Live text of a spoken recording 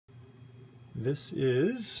This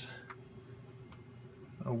is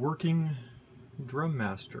a working drum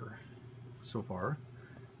master so far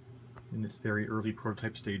in its very early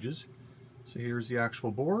prototype stages. So here's the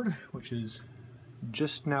actual board, which is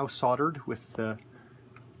just now soldered with the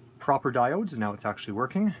proper diodes. Now it's actually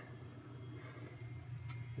working.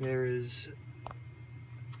 There is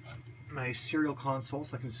my serial console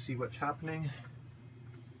so I can see what's happening.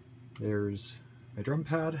 There's my drum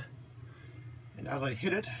pad, and as I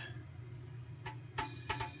hit it,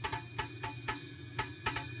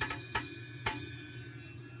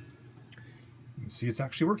 you can see it's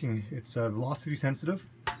actually working. It's velocity sensitive.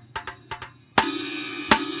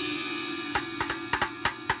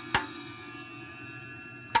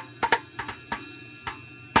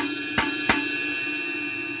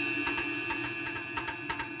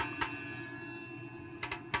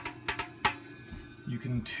 You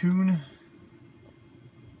can tune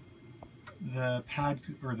the pad,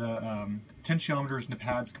 or the potentiometers and the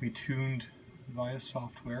pads can be tuned via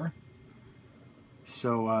software.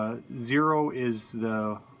 So 0 is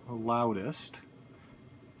the loudest,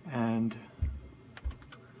 and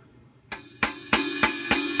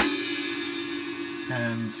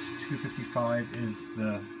 255 is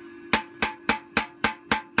the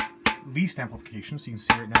least amplification. So you can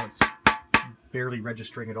see right now it's barely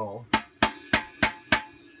registering at all.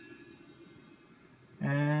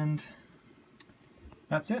 And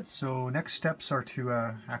that's it. So next steps are to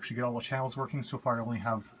actually get all the channels working. So far I only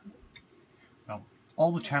have, well,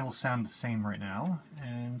 all the channels sound the same right now,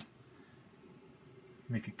 and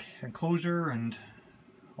make an enclosure and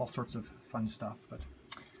all sorts of fun stuff. But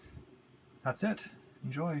that's it.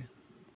 Enjoy.